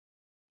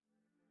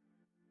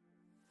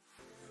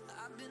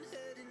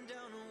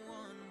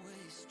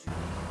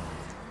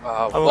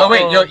Oh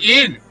wait, you're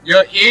in!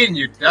 You're in,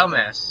 you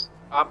dumbass!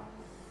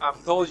 I'm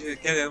told you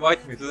can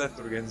invite me to that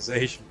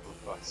organization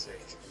for fuck's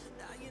sake.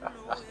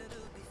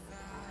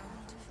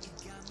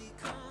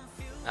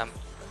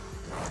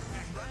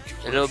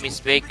 Hello, Miss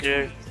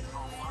Baker.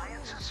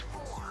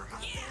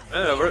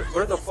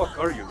 Where the fuck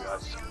are you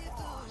guys?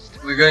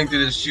 We're going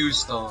to the shoe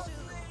store.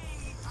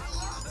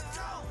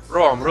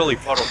 Bro, I'm really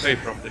far away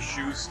from the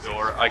shoe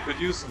store. I could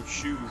use some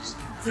shoes.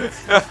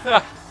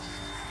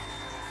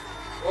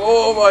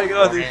 Oh my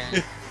god,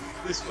 Okay.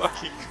 this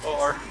fucking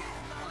car.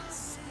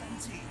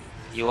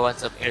 You want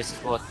some air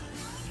support?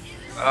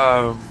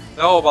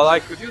 No, but I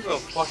could use a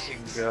fucking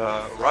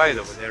ride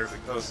over there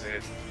because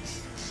it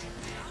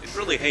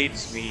really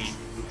hates me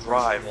to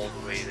drive all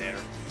the way there.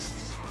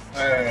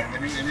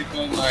 Let me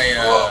call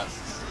my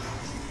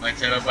my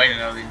terabyte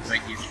and I'll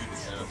invite you through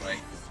the terabyte.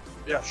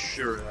 Yeah,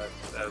 sure,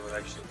 that would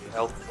actually be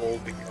helpful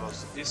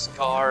because this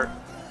car,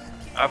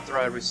 after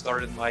I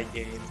restarted my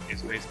game,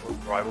 is basically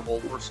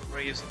drivable for some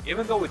reason.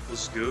 Even though it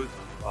was good,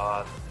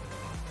 but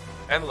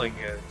handling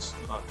it's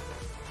not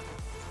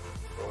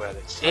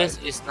problematic. This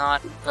is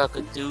not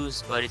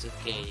cockatoos, but it's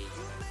okay.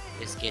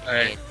 Just get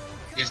Alright.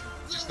 in.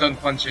 Just don't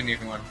punch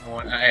anyone.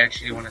 I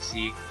actually want to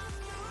see.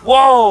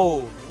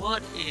 Whoa!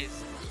 What is?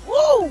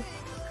 Whoa!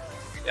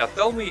 Yeah,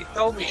 tell me,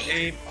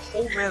 Aim,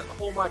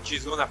 how much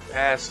is gonna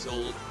pass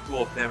till two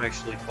of them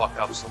actually fuck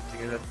up something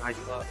in that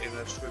nightclub, in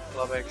that strip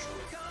club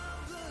actually?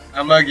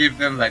 I'm gonna give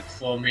them like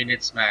 4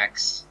 minutes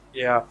max.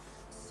 Yeah.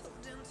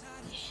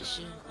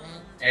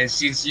 And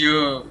since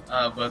you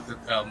are about to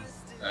come,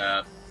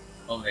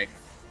 Oleg.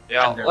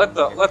 Yeah, Under- let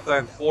the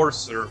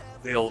enforcer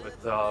deal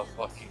with the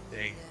fucking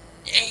thing.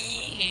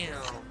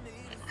 Damn!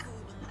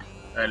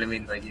 Let me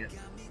invite you.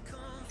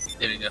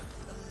 There we go.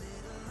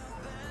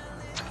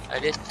 Are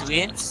they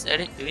twins? Are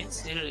they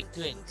twins? They're like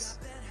twins.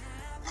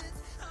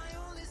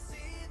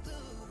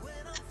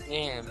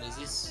 Damn, is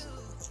this...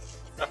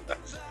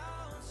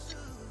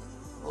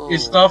 Oh,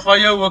 Is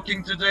Starfire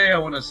working today? I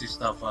wanna see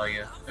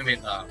Starfire. I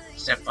mean,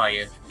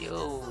 Sapphire.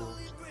 yo.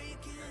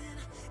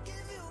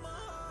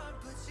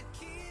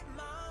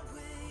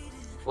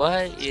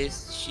 Why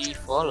is she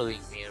following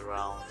me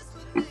around?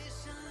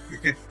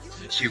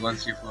 She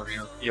wants you for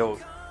real. Yo,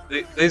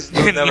 this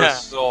dude never Yeah.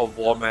 saw a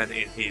woman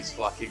in his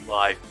fucking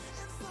life.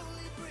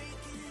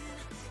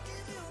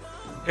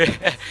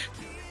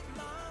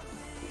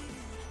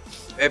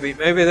 Maybe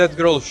that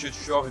girl should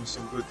show him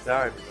some good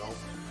time, you know?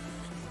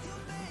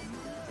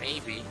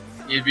 Maybe.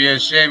 It'd be a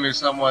shame if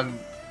someone,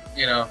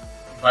 you know,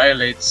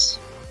 violates.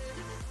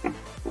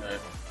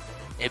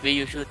 Maybe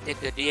you should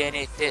take a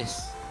DNA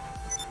test.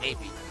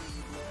 Maybe.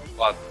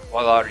 What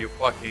are you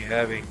fucking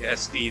having?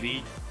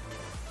 STD?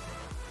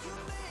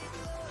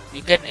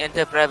 You can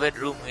enter private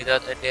room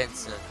without a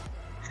dancer.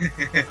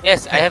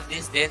 Yes, I have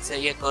this dancer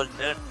here called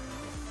Nerd.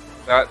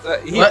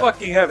 He What?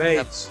 fucking have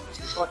AIDS.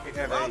 He fucking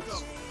have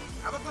AIDS.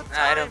 Nah,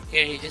 I don't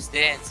care, he just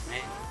dance,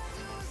 man.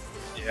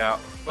 Yeah.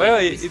 Well,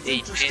 This it's is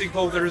interesting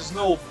how there is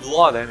no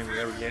blood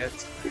anywhere yet.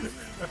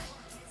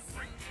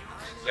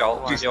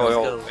 Yo, Let's yo,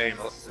 go. hey,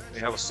 let me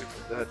have a sip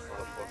of that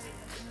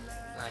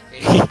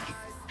motherfucker. Okay.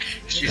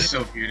 She's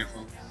so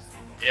beautiful.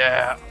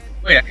 Yeah.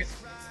 Wait, I can...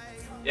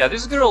 Yeah,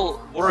 this girl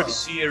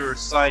works here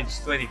since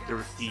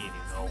 2013, you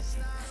know.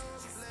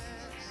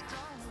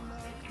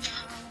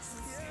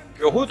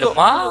 Yo, who The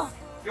ma?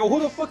 Yo, who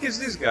the fuck is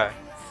this guy?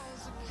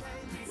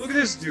 Look at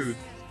this dude.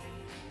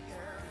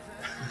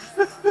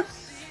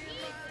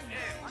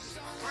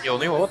 Yo,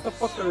 Nemo, what the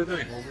fuck are you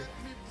doing, homie?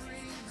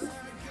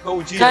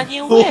 OG,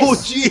 Kanye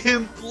West. OG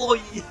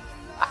employee.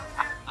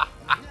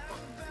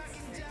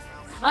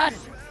 Man,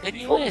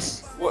 Kanye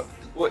West.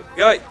 What,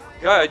 guy,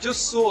 I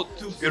just saw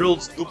two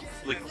girls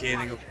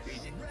duplicating of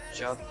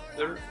each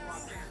other.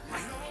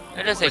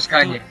 That is like Where's two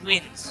Kanye?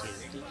 twins.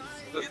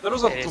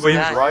 Those are There is twins,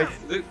 Kanye. right?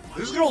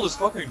 This girl is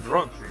fucking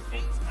drunk, people.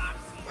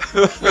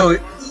 Yo,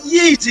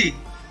 Yeezy!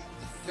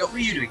 Yo, what are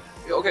you doing?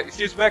 Okay,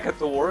 she's back at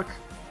the work.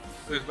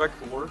 She's back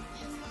to work.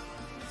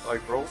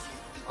 Like, bro.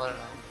 Hold on,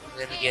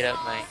 let me get out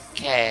my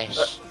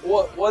cash.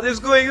 What is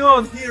going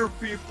on here,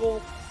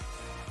 people?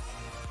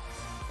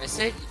 I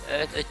said,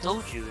 I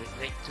told you, it's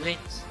like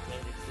twins. They're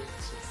like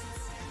twins.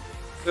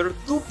 They're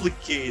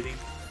duplicating.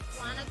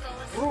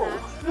 Bro.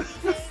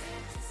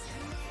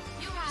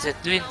 It's a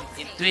twin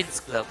in twins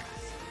club.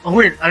 Oh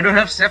wait, I don't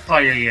have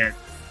Sapphire yet.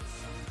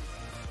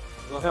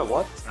 You don't have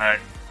what? I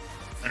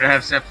don't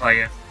have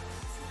Sapphire.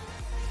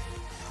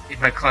 In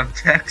my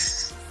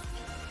contacts.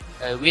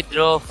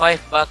 Withdraw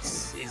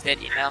 $5. Is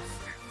that enough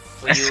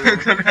for I still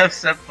you? don't have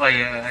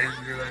Sapphire, I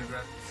just realized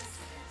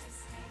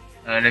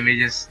that. Let me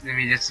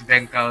just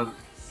bank out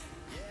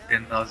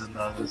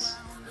 $10,000.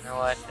 You know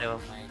what? Never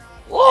mind.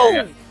 Whoa!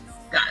 Yeah.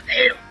 God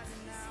damn!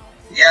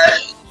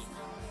 Yes!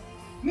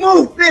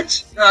 Move,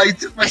 bitch! Ah, you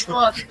took my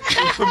spot!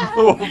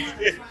 Oh,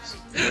 bitch.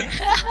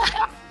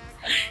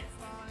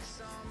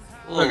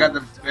 I got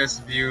the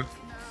best view.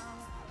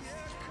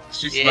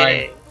 She's Yeah.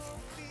 mine.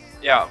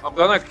 Yeah, I'm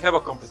gonna have a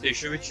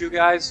competition with you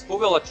guys. Who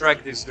will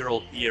attract this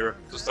girl here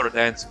to start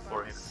dancing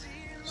for him?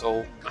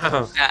 So,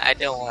 Nah, I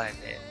don't want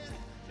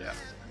that.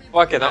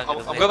 Fuck it, Not I'm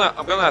gonna gonna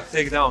I'm gonna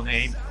take down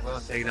aim. I'm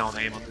gonna take down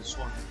aim on this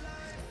one.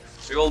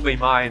 She will be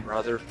mine,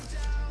 brother.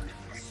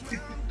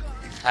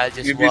 I'll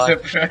just You'd be watch.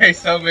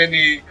 surprised how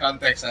many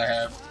contacts I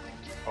have.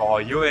 Oh,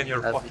 you and your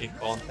Okay. fucking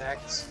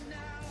contacts.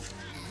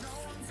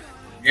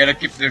 You gotta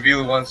keep the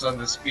real ones on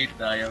the speed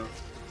dial.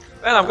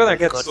 Man, I'm gonna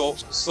get God.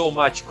 so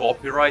much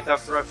copyright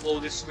after I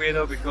upload this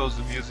video because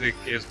the music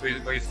is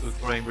basically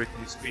playing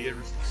Britney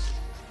Spears.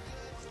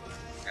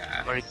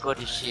 Or record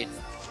this shit.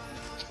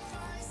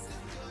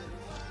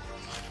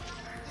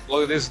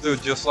 Look at this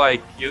dude, just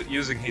like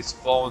using his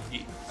phone.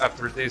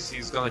 After this,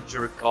 he's gonna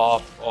jerk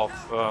off of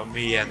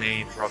me and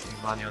Ain dropping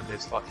money on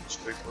this fucking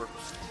stripper.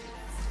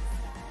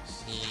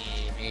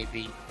 Yeah,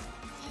 maybe.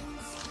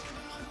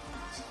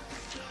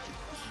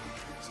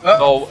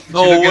 No,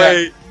 no look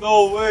at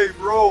way,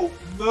 bro,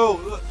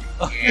 no.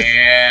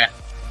 Yeah.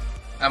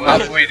 I'm Why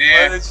halfway why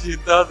there. did she do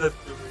that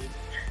to me?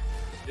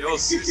 Yo,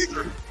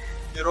 sister,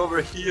 get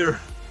over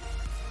here.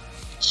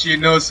 She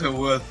knows her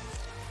worth.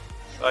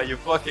 You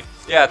fucking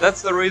yeah.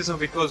 That's the reason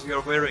because we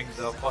are wearing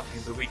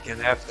the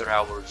weekend after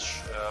hours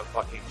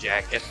fucking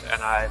jacket,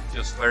 and I'm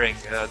just wearing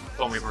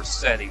Tommy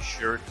Vercetti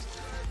shirt.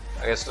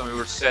 I guess Tommy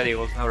Vercetti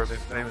was never been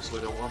famous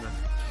with a woman.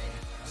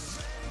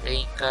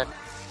 Rain cut.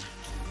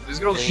 This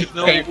girl Hey, should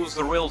know hey. who's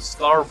the real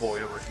star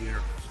boy over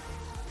here.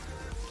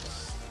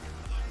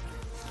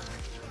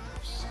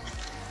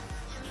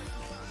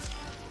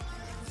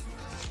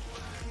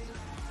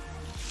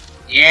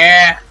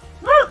 Yeah.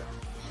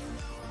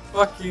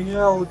 Fucking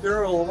hell,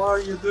 girl, why are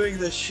you doing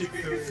this shit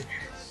to me?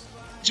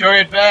 Throw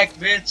it back,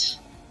 bitch.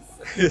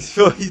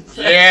 So he-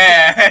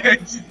 Yeah.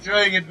 She's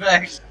throwing it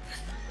back.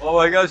 Oh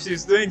my god,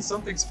 she's doing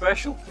something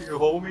special to you,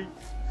 homie.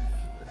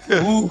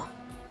 Ooh.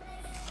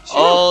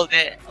 All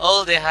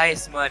the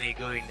highest money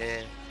going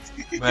there.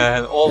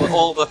 Man,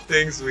 all the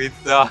things we've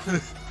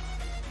done.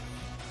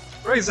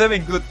 Ray's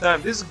having good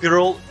time. This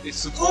girl is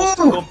supposed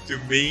to come to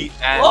me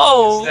and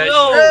Whoa, instead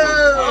no,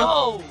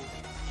 Oh.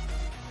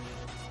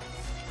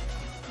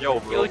 no, yo,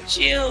 bro. yo,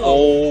 chill,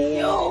 Oh,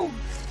 yo,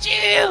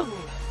 chill.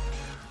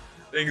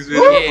 things we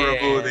do for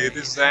Yeah. booty.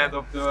 This is the end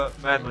of the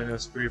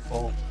manliness,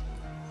 people.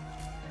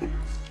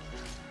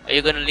 Are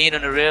you gonna lean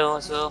on the rail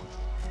also?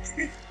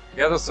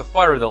 Yeah, that's the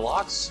fire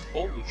deluxe.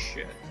 Holy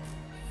shit.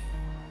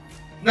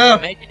 No.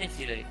 Imagine if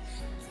you like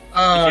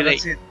Oh, If you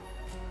that's it.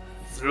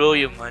 throw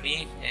your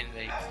money and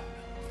like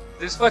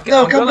This fucking.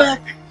 No, I'm come gonna,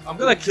 back. I'm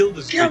gonna kill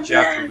this Come bitch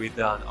after back. we're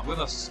done. I'm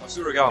gonna. I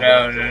swear to God. No,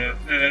 I'm gonna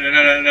kill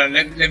her. no.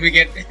 Let me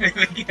get let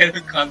me get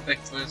the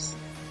context first.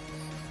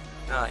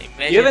 no,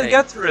 imagine You even like,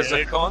 get her as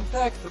a nerd-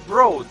 contact?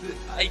 Bro,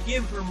 I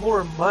gave her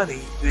more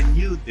money than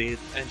you did,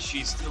 and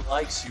she still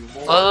likes you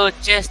more. Follow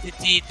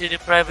Chastity to the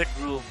private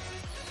room.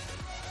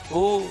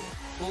 Who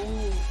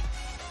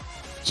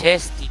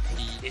Chastity?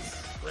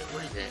 What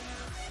is that?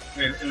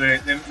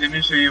 Wait, let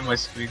me show you my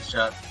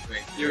screenshot.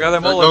 Wait. You got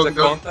them all Don't- as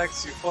the don't-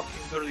 contacts, you fucking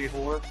dirty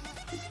whore.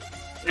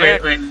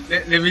 Wait,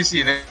 let me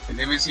see.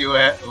 Let me see what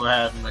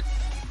happened. Like,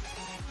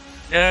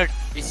 Nerd,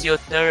 it's your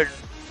turn.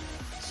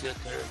 It's your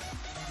turn.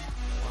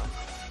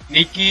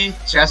 Nikki,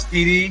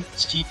 Chastity,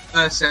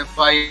 Cheetah,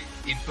 Senpai,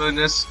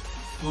 Infernus,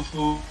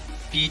 Fufu,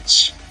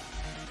 Peach.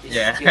 It's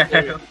Yeah.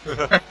 your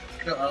turn.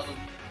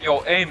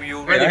 Yo, Aim,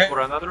 you ready Yeah. for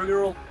another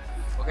girl?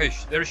 Okay,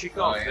 there she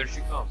comes, Oh, yeah. there she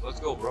comes. Let's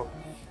go, bro.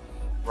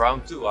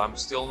 Round 2, I'm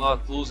still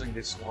not losing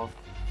this one.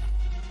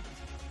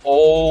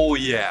 Oh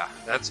yeah,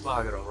 that's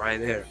my girl right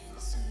there.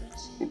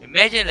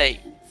 Imagine like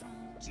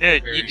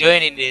Nerd, you Very-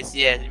 joining this,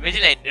 yeah.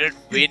 Imagine like Nerd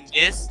win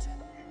this.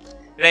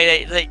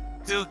 Like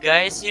two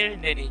guys here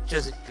and then he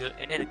chose a girl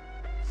and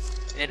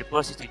then the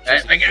prostitute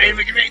chose Make it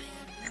rain.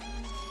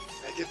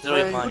 Throw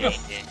your money in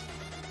there.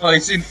 Oh,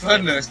 it's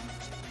Infernus.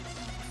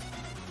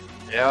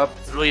 Yep,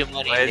 Throw your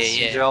money in there, ladies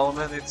and yeah.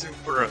 gentlemen, it's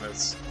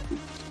Infernus.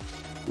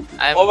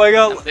 I'm, Oh my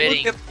god, I'm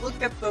betting.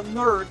 look at the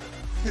nerd.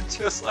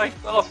 Just like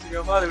tossing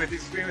your money with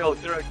his female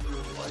character.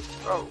 Like,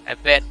 bro. I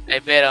bet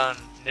on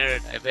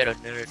Nerd. I bet on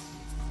Nerd.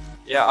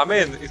 Yeah, I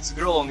mean, it's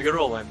girl on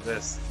girl and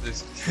this.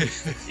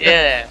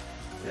 Yeah.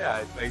 Yeah,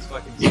 it makes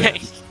fucking Yeah.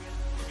 sense.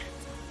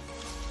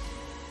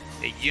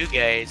 Like you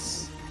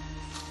guys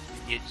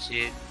get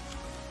shit,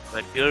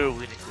 but girl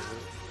winning girl.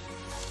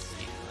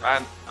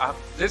 And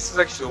this is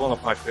actually one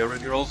of my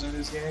favorite girls in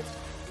this game.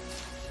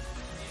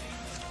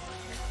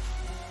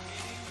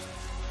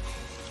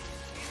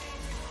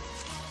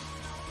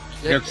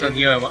 Jokes on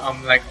you,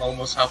 I'm like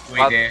almost halfway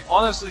But there.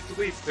 honestly, to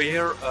be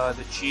fair,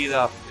 the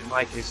cheetah in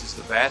my case is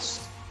the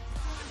best.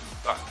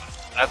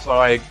 That's what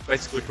I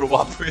basically grew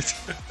up with.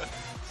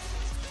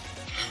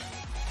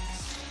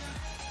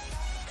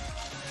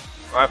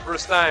 My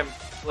first time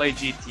play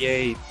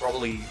GTA,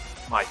 probably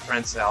my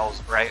friend's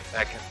house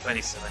back in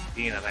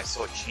 2017, and I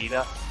saw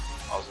Cheetah.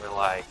 I was really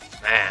like,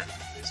 man,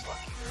 this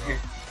fucking girl.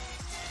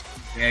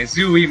 Yeah,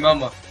 Zooey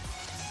Mama.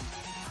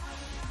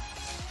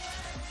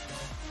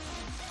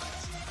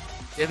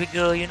 Baby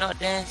girl, you're not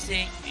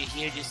dancing. You're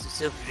here just to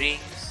serve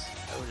drinks.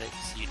 I would like to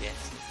see you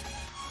dancing.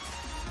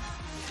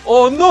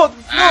 Oh, not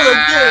again!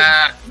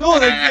 Ah, Not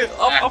again!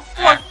 I'm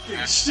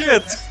fucking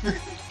shit!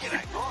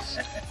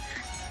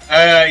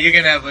 You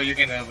can have her. You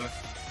can have her.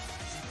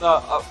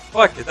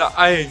 Fuck it.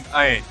 I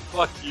ain't.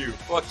 Fuck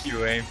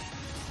you, aim.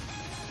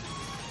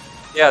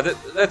 Yeah,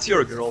 that's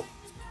your girl.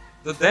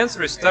 The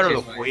dancer is tired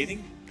of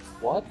waiting.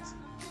 What?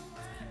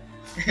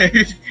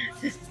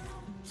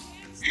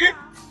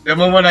 The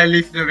moment I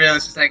leave the rail,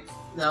 it's just like,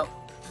 no.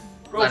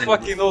 Bro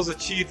fucking knows the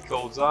cheat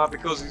codes, huh?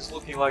 Because he's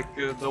looking like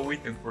The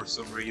Weeknd for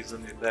some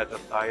reason in that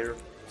attire.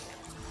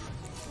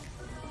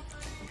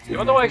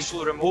 Even though I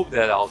actually removed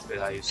that outfit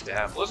I used to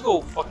have. Let's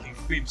go fucking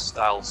creep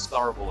style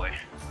Starboy.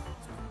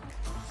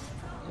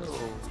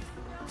 Yo.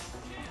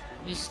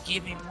 Just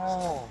give me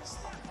more.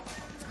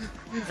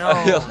 No.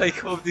 I like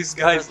how these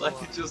guys like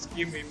to just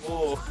give me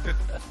more.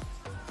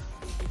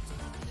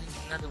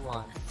 Another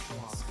one. Come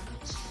on.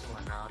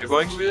 One out. You're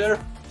going over there?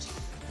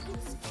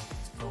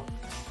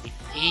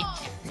 $8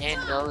 and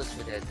 $10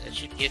 for that. I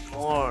should get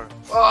more.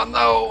 Oh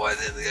no, I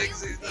didn't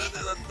exit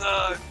that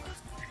time.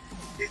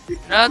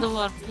 Another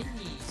one,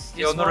 please.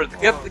 Yo, Just Nord,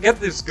 one more. get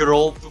this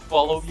girl to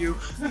follow you.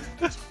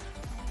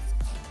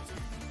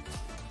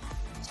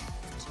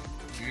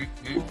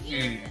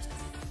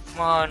 Come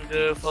on,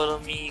 girl, follow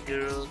me,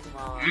 girl.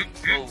 Come on.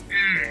 Oh,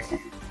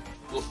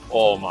 girl.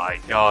 Oh my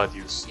god,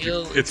 you Yo,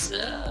 stupid. what's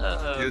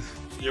up?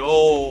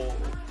 Yo,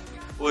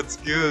 what's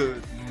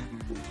good?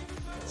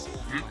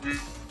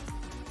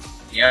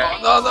 Yeah.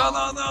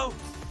 Oh, no!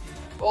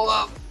 Hold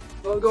up!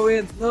 Don't go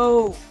in,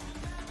 no!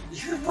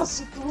 You're not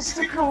supposed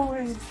to go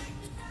in!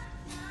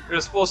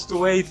 You're supposed to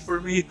wait for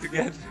me to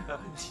get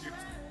behind you.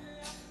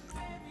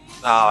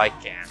 No, I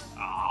can't.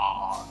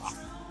 Oh.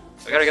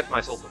 I gotta get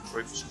myself a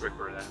trip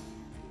stripper then.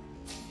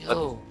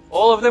 Yo,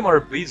 All of them are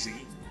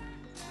busy.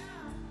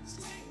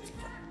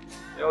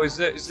 Yo, is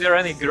there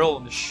any girl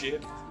on the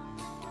ship?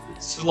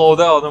 Slow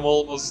down, I'm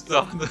almost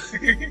done.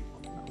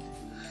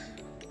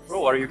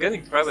 Bro, are you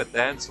getting private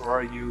dance or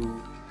are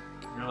you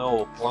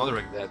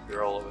plundering that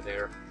girl over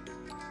there?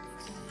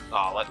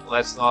 No,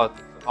 let's not.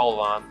 Hold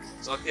on.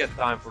 It's not yet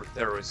time for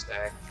terrorist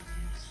act.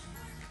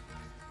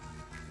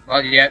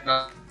 Not yet,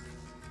 no.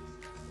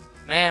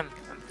 ma'am,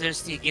 I'm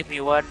thirsty. Give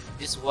me one,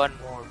 just one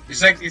more.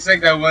 It's like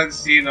that one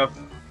scene of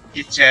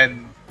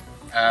Kitchen,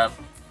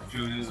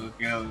 Jules,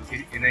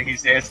 and then he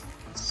says,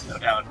 "Slow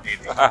down,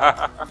 baby."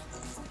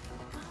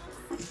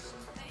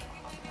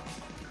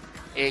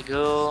 Hey,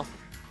 girl.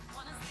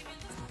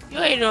 You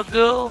ain't no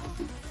girl.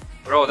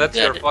 Bro, that's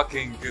your Good.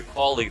 fucking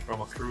colleague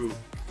from a crew.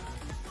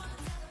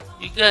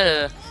 You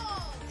gotta.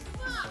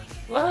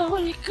 Well,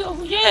 where you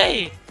go?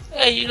 Yay!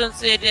 Hey, you don't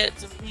say that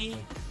to me.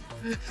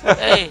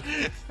 Hey.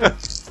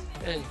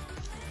 Hey.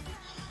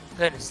 I'm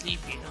kinda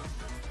sleepy, you know.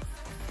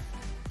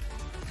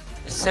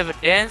 A 7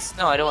 dance?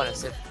 No, I don't want a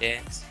 7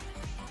 dance.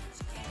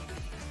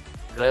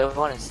 Do I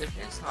want a 7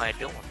 dance? No, I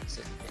don't want a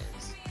 7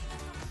 dance.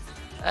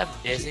 I'm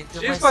dancing to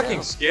She's myself.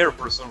 fucking scared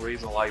for some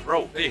reason. Like,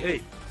 bro,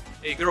 hey,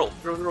 girl.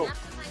 No.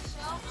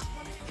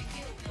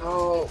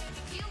 Oh,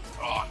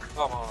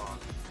 come on.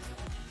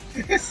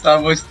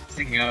 Star Wars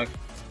singing out.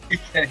 You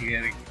can't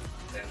get it.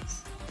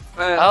 That's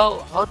Man,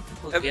 How do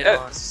people get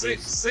on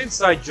this? since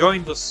I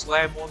joined the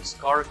Slam One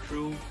Scar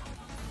crew,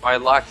 my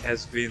luck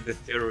has been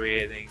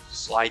deteriorating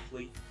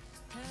slightly.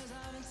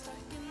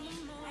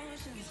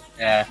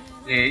 yeah.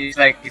 It's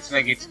like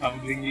it's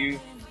humbling you.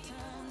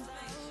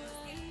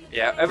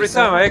 Yeah, every It's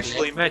time I not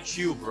actually met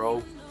you,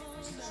 bro.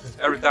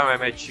 Every time I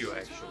met you,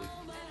 actually.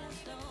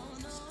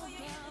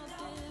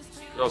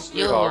 Yo,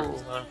 sweetheart.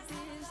 Yo,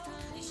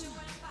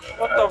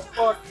 What the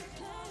fuck?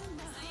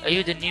 are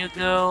you the new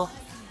girl?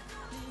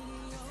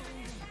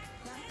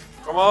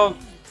 Come on.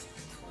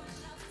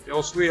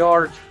 Yo,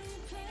 sweetheart.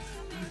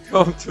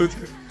 Come to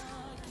the...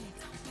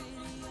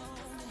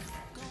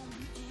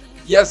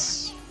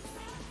 Yes.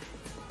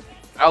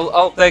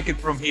 I'll take it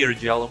from here,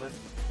 gentlemen.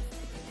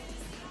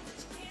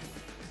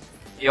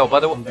 Yo, by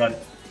the way... I'm done.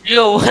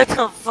 Yo, what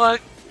the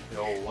fuck?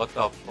 Yo, what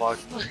the fuck?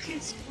 What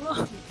is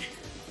wrong?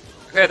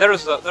 Okay,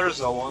 there's a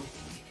one.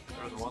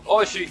 There's one.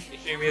 Oh, she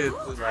immediately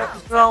left.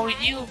 What's wrong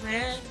with you,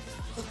 man?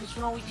 What is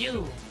wrong with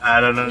you? I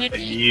don't know. You're naked,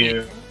 You.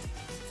 man.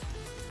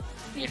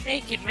 You're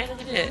naked, man.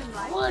 Look at that.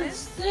 What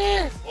is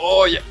that?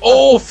 Oh yeah.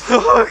 Oh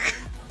fuck.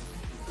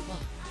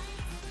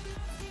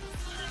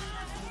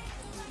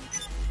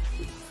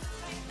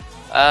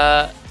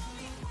 Are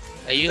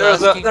you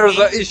There's asking a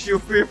me? issue,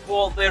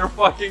 people. They're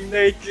fucking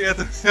naked.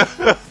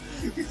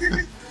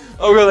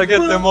 I'm gonna get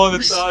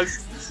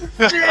demonetized.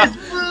 Dead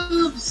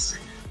boobs.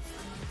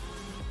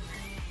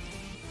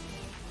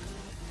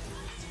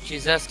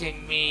 She's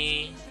asking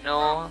me.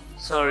 No,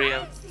 sorry.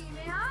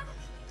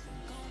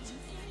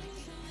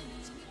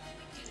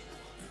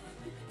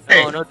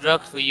 Hey. No, no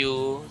drugs for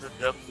you. No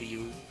drugs for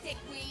you.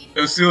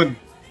 So soon.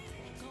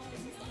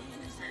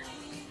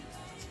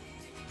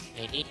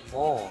 I need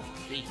more,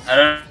 please. I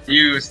don't know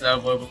you,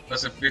 Starboy,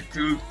 was a bit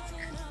too.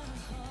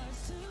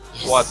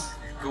 Yes. What?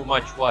 Too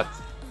much what?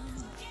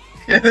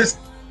 Yes.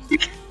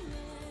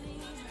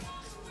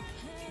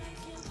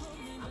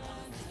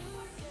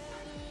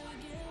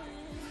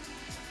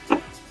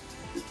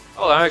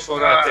 Oh, I'm actually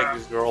gonna take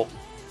this girl.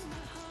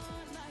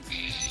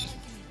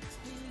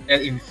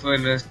 That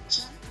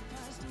Infernus.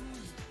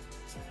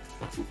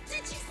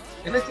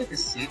 Can I take a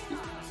seat?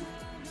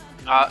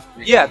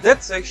 Yeah,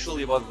 that's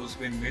actually what was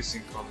been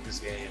missing from this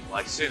game,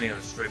 like sitting in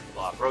a strip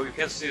club. Bro, you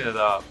can sit at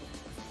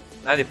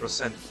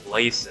 90%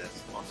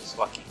 places on this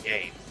fucking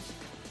game.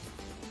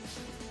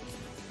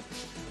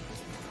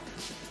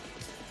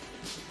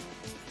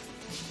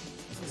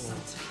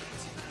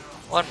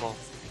 One more.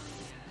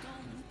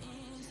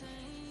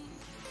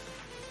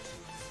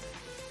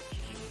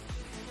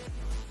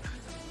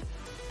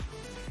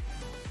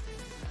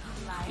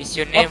 Is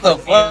your name What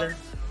the familiar?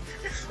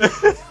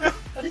 fuck?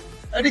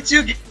 How did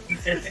you get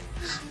there?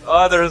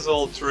 Oh, there's a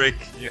old trick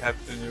you have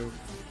to do.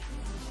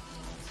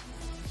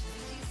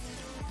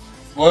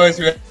 Boys,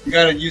 we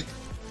gotta use.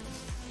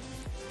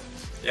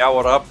 Yeah,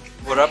 what up?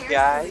 What up,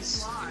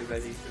 guys? You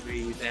ready to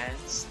be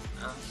danced?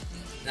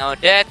 Now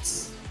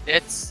that's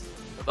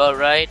about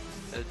right.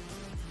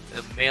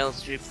 A male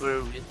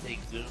stripper with a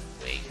girl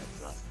playing in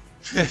front.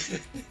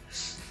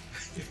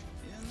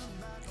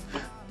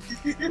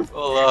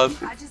 Hold on.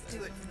 I just do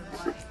it for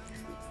the money.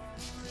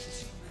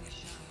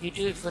 You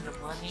do it for the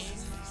money.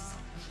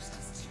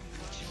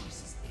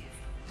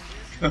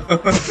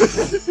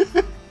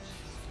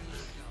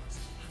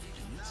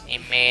 Hey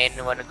man,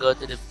 you wanna go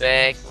to the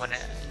back? You wanna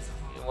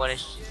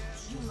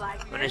You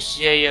like wanna it?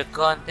 share your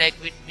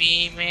contact with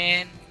me,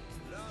 man?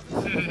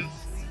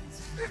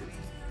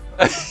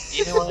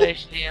 You know what?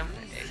 Actually, I'm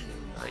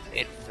like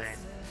add friend.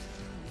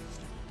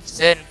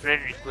 Send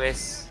friend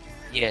request.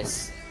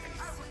 Yes.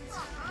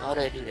 How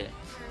do I do that?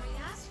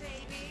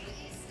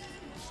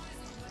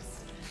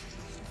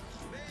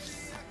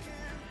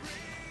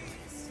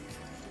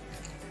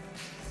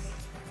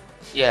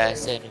 Yeah, I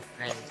send a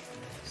friend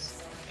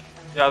request.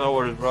 Yeah, no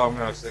worries, bro. I'm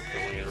gonna accept the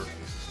leader.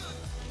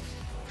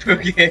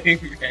 Okay,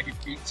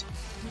 repeat.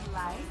 You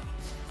like?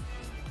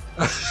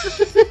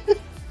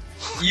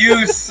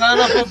 You son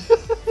of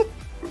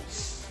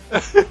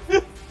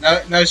a.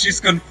 Now she's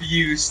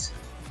confused.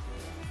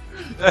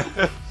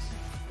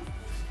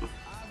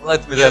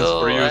 Let me dance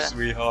Yo, for you,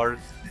 sweetheart.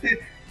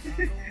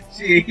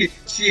 She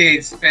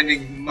ain't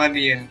spending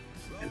money and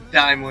a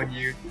dime on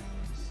you.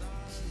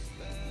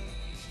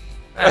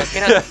 I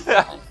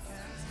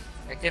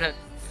cannot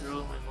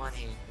throw my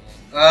money in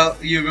Well,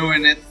 you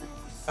ruin it.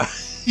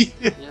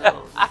 there.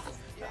 Yo,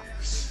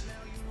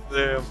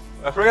 Damn.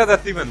 I forgot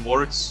that even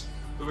works,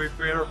 to be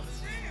fair.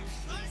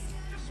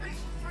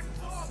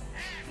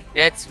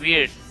 that's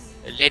weird.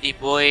 A lady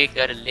boy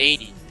got a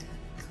lady.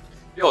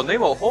 Yo,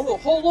 Nemo,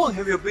 how long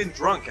have you been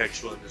drunk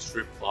actually in the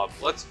strip club?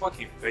 Let's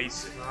fucking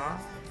face it. Huh?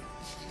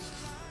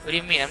 What do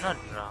you mean? I'm not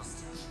drunk.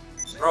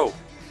 Bro.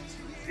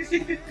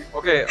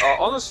 Okay,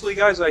 honestly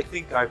guys, I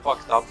think I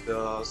fucked up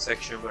the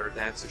section where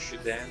dancers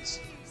should dance.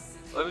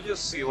 Let me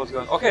just see what's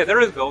going on. Okay, there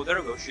we go,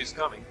 she's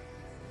coming.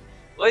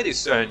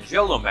 Ladies and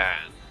gentlemen,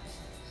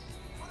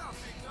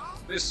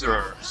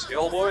 Mr.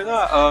 Starboy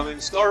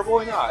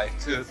Knight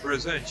to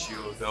present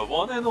you the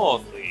one and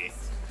only.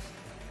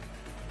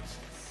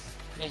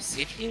 Can I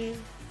sit here?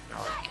 No,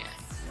 I can't.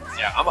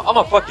 Yeah, I'm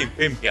a fucking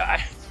pimp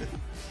guy.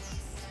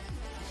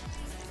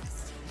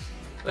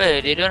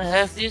 Wait, they don't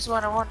have this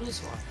one? I want this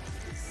one.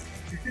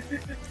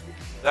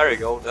 There you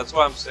go, that's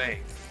what I'm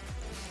saying.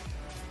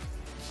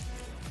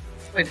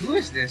 Wait, who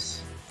is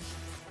this?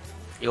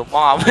 Your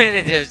mom.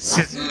 Just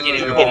kidding,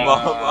 Your man.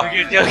 mama.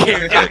 I'm joking,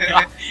 I'm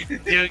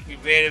joking,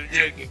 man. I'm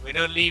joking, man.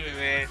 Don't leave me,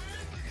 man.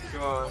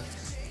 Come on. I'm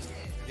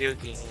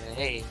joking, man.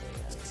 Hey.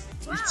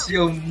 It's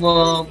your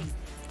mom.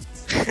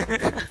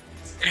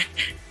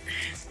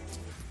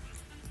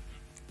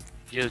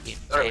 Joking.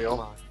 There we Hey, go. come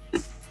on.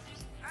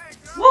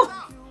 Woo!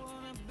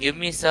 Give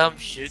me some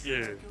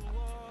sugar.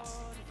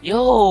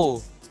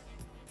 Yo!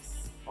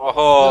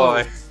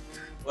 Oh,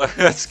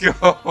 let's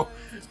go.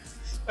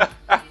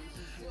 I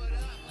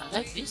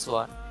like this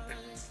one.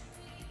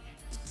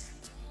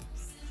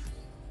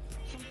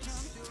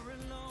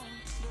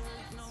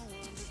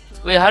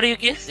 Wait, how do you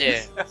get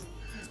there?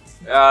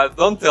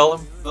 Don't tell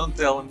him,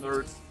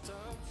 nerd.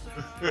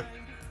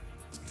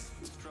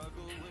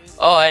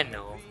 Oh, I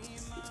know.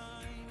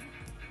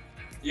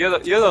 You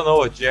don't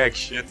know a jack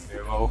shit,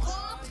 Nemo.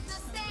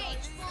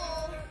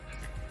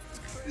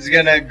 He's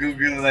gonna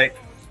Google like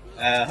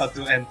how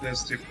to enter a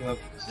strip club.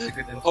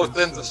 Secret Oh, entrance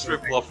then or the strip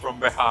something. club from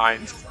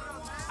behind.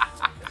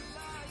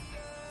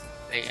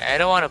 Like, I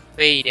don't want to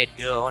pay that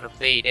girl. I want to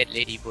pay that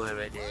lady boy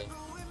right there.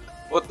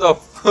 What the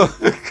fuck?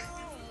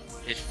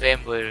 That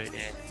fanboy right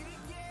there.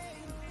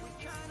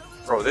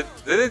 Bro,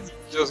 did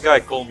this guy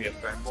call me a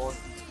fanboy?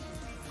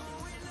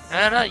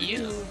 No, not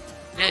you.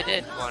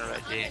 That one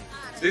right there.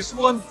 This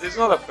one is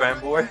not a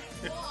fanboy.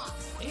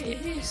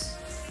 It is.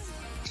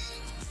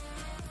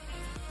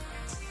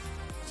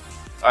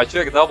 I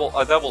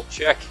double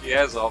check. He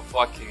has a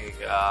fucking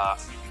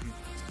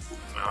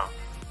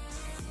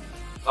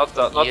not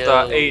the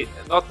Yo.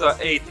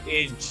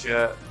 8-inch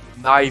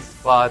knife,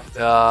 but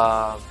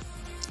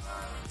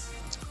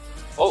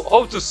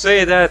how to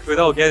say that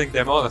without getting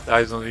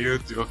demonetized on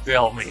YouTube?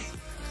 Tell me.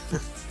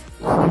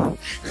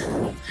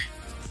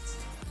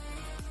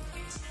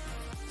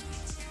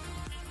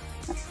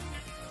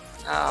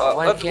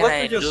 Why let can't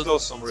me I just look do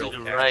some to real the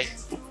cash. right?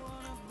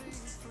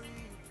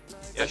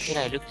 How can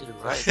I look to the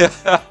right?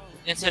 Yeah.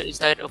 Dancer is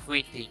tired of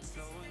waiting.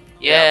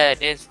 Yeah,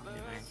 that's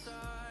nice.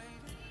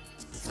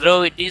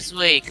 Throw it this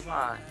way, come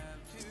on.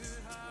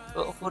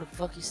 Oh, what the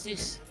fuck is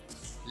this?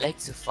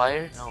 Lights of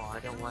fire? No, I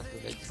don't want to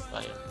light the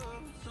fire.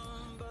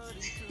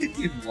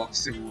 He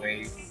walks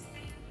away.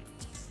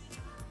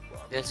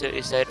 Dancer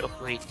is tired of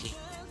waiting.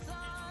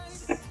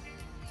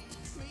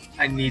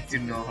 I need to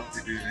know how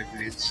to do the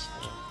glitch.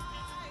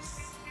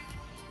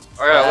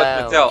 Alright, let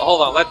Wow. me tell.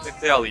 Hold on, let me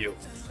tell you.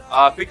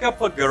 Pick up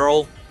a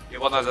girl you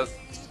wanna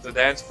to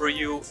dance for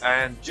you,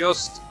 and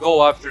just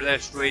go after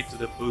that straight to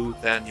the booth,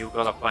 and you're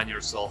gonna find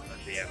yourself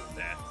at the end of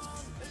that.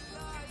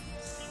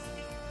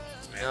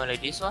 You know,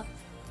 like this one?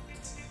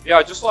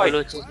 Yeah, just like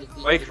Follow Chastity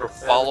make to her the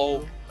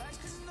follow.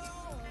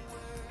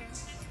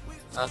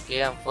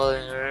 Okay, I'm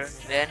following her, and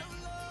then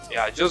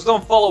Yeah, just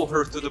don't follow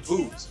her to the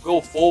booth. Go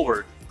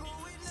forward.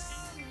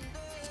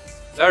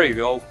 There you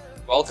go.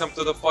 Welcome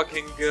to the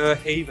fucking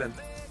haven.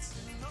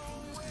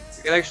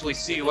 You can actually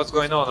see what's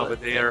going on over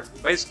there.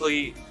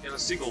 Basically, in a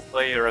single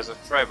player as a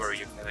Trevor,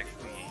 you can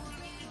actually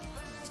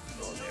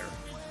go there.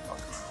 Fuck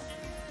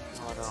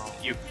around. oh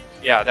no.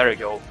 Yeah, there you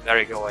go. There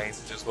you go, Aim.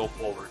 Just go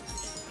forward.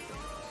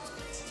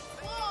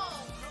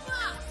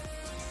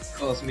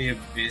 Calls me a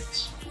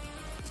bitch.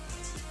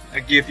 I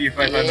give you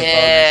 $500.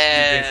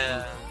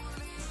 Yeah.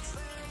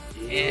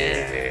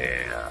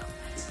 Yeah.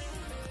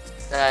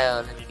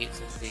 Style, let me get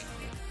something.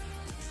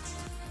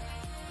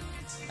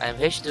 I'm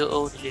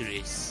H2O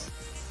Delirious.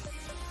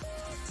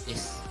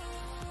 Yes.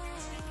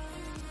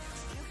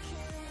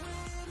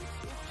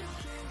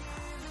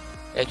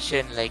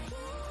 Action like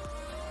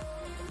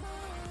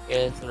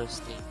air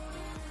thrusting.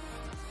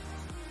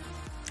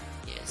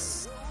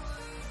 Yes.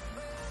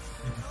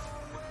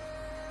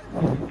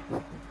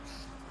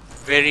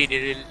 Very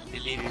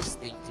delirious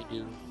thing to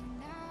do.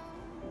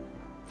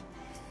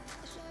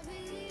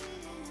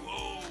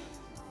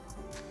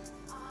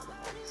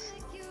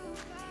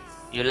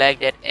 You like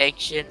that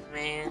action,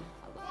 man?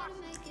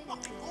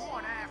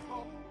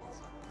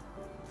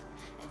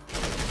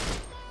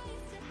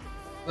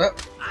 Well,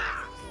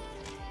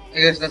 I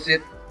guess that's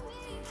it.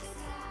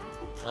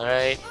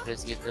 Alright,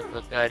 let's get the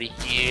fuck out of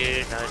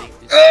here. Nothing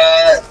to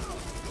Ah! say.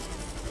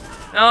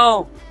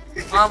 No!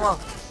 Mama!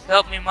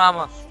 Help me,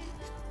 mama!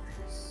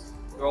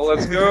 Go,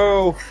 let's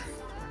go!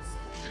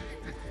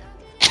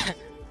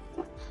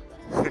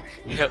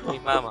 Help me,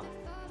 mama.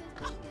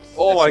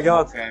 Oh my That's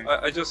god, okay.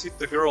 I just hit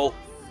the girl.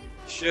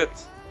 Shit.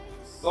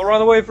 Don't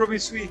run away from me,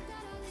 sweet.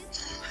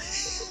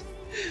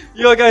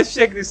 Yo guys,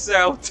 check this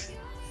out.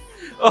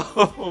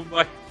 Oh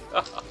my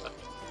god.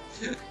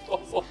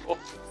 Oh.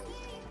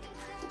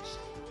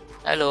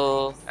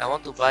 Hello, I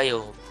want to buy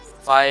your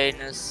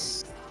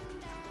finest.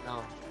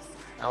 No,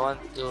 I want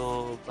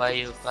to buy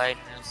your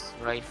finest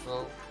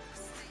rifle.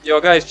 Yo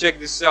guys, check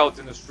this out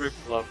in the strip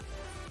club.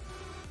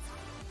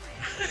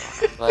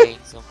 I'm buying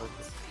some for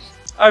this.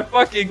 I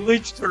fucking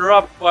glitched her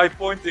up by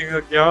pointing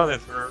a gun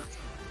at her.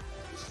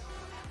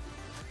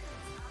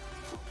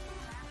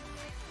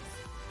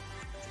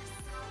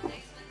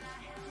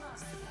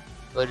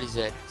 What is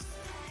that?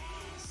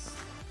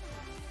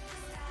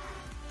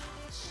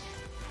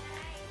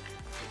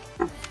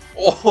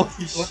 Holy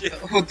What shit.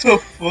 what the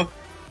fuck?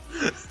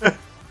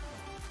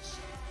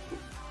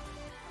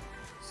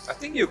 I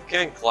think you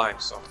can climb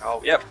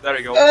somehow. Yep, there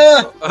you go.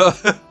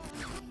 Ah!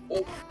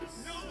 Oh.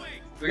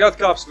 We got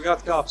cops, we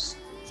got cops.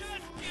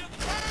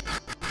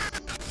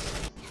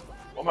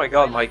 Oh my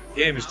god, my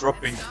game is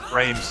dropping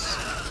frames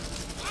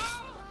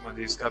when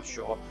these cops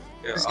show up.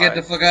 Yeah, Let's get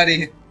the fuck out of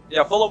here.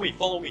 yeah, follow me,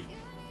 follow me.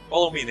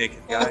 Follow me, naked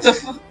What the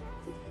guys. fuck?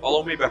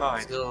 Follow me Let's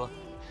behind. go.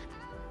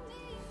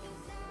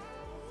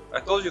 I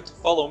told you to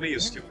follow me, you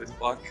stupid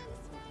fuck.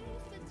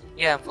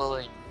 Yeah, I'm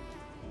following.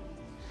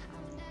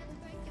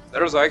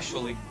 There's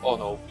actually... Oh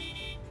no.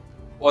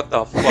 What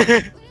the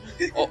fuck?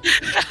 Oh,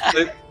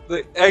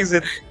 the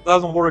exit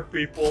doesn't work,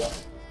 people.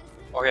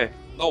 Okay,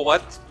 know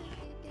what?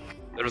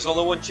 There's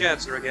only one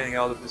chance you're getting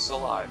out of this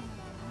alive.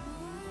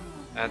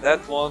 And that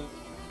one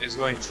is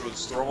going through the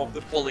storm of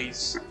the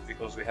police,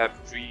 because we have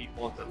 3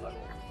 wanted levels.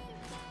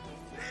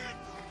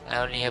 I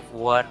only have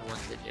one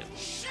wanted level.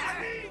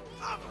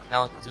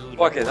 Now 2.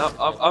 Fuck it,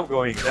 I'm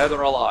going dead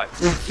or alive.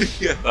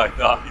 Yeah, I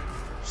died.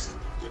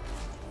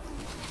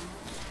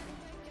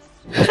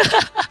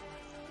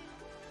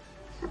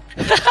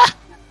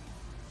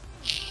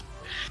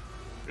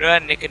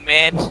 Run, naked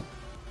man.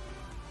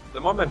 The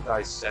moment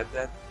I said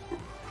that,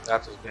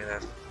 that was gonna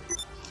end.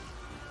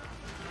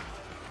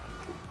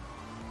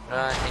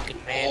 Run,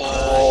 naked man.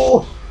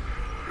 Oh!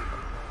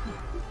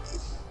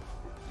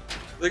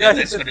 The guy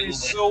That's hit gonna me do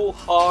so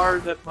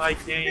hard that my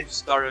game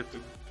started to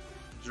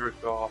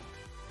jerk off.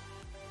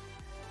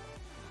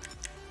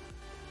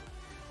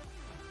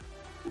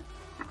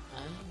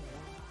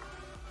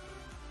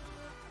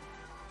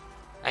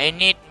 I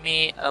need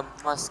me a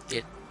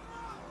musket.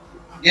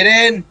 Get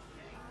in!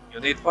 You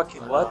need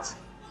fucking what?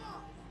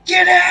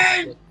 Get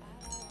in!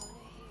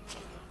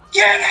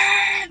 Get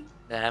in!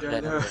 Then I'm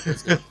done. Yeah,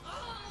 Let's go.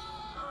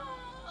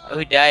 I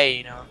will die,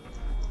 you know.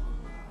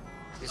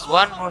 Just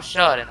one more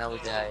shot and I will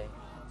die.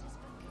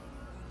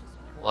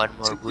 One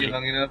more Took you bullet.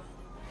 long enough.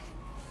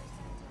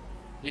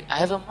 I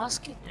have a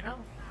musket, you know?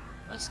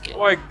 Musket. Oh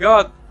my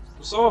god,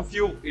 some of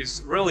you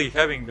is really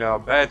having a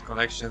bad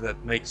connection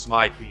that makes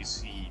my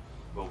PC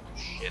go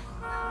to shit.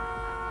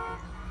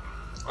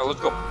 Alright, let's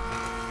go.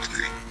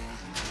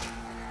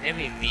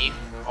 Maybe me.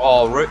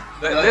 Oh,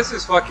 this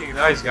is fucking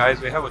nice,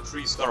 guys. We have a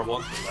 3-star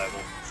wanted level.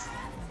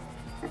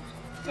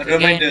 I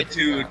don't mind the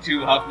Again, two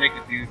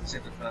half-naked dudes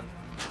at the front.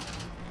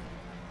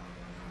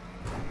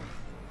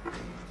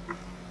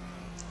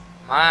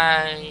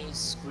 My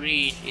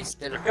screen is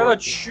I teleporting. gotta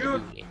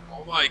shoot! to-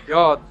 Oh my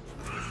god.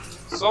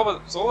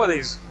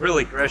 Somebody's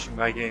really crashing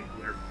my game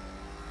here.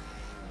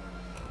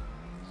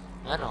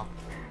 I know.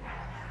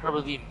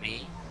 Probably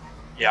me.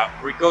 Yeah,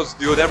 because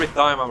dude, every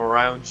time I'm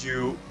around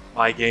you,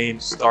 my game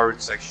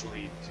starts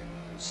actually to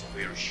do some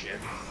weird shit.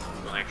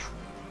 Connection.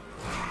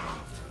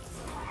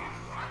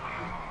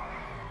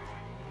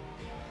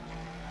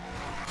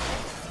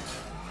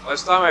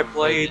 Last time I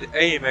played,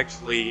 AIM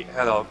actually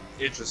had an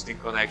interesting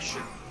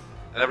connection.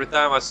 And every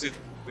time I sit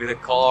with a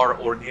car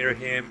or near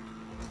him,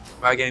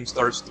 my game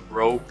starts to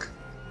broke.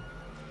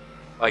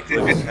 Like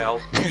living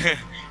hell.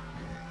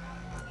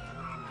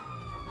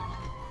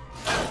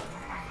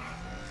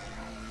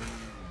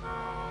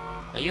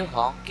 Are you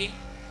honking?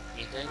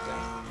 You think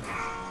that?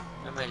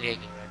 Am I lagging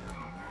right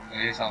now?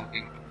 It is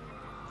honking.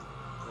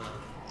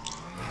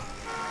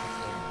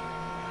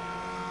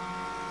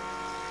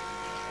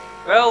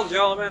 Well,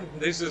 gentlemen,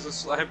 this is a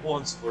slime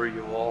once for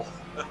you all.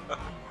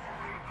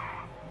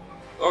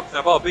 Talking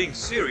about being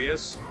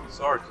serious, it's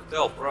hard to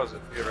tell for us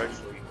if we're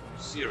actually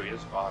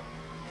serious, but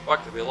the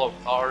fact that we love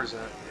cars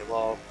and we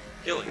love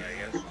killing,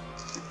 I guess.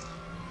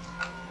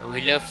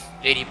 We love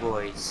lady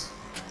boys.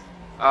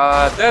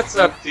 That's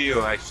up to you,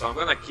 actually. I'm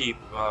gonna keep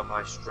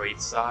my straight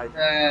side.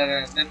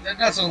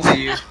 That's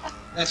only you.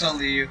 That's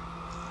only you.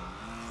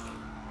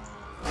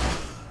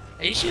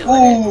 Are you sure?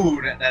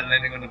 Ooh, that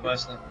landing on the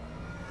bus now.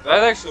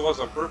 That actually was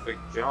a perfect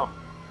jump.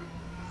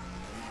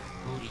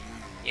 Booty.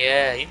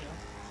 Yeah, you know.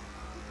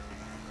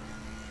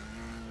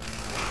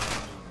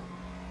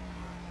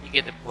 You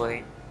get the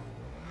point.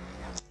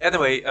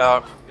 Anyway,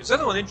 is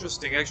anyone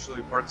interested in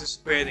actually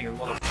participating in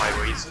one of my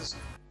races?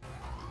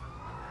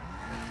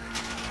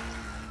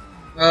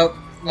 Well,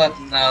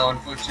 not now,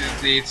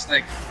 unfortunately. It's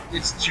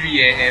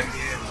 3 AM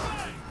here.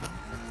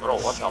 Bro,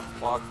 what the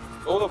fuck?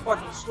 Go to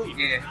fucking sleep.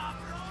 Yeah.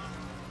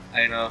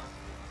 I know.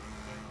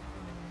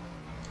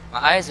 My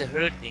eyes are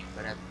hurting,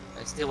 but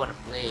I still want to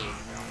play.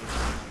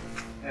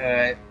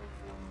 Alright.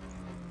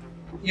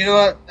 You know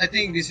what? I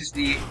think this is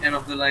the end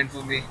of the line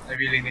for me. I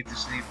really need to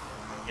sleep.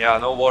 Yeah,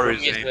 no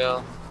worries, Me as Aim.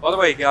 well. By the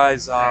way,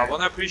 guys, I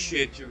wanna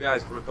appreciate you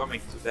guys for coming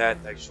to that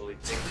actually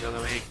thing I'm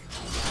gonna make.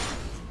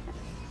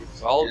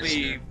 So I'll Yes,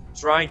 be sir.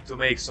 trying to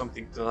make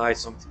something tonight,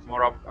 something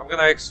tomorrow. I'm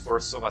gonna ask for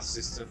some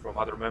assistance from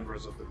other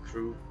members of the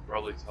crew,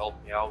 probably to help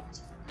me out.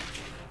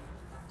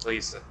 At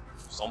least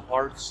some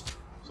parts.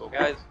 So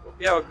guys, hope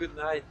you have a good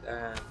night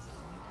and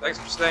thanks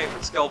for staying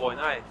with Skullboy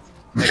Night,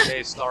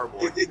 aka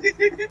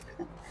Starboy.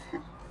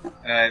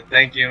 Alright,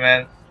 thank you,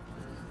 man.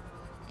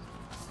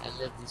 I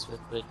love this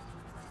weapon.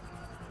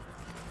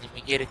 Let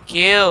me get a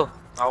kill.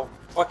 Now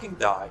fucking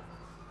die.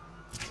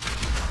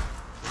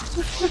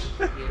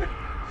 Yeah.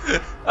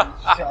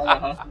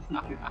 Inshallah, he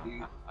could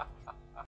be.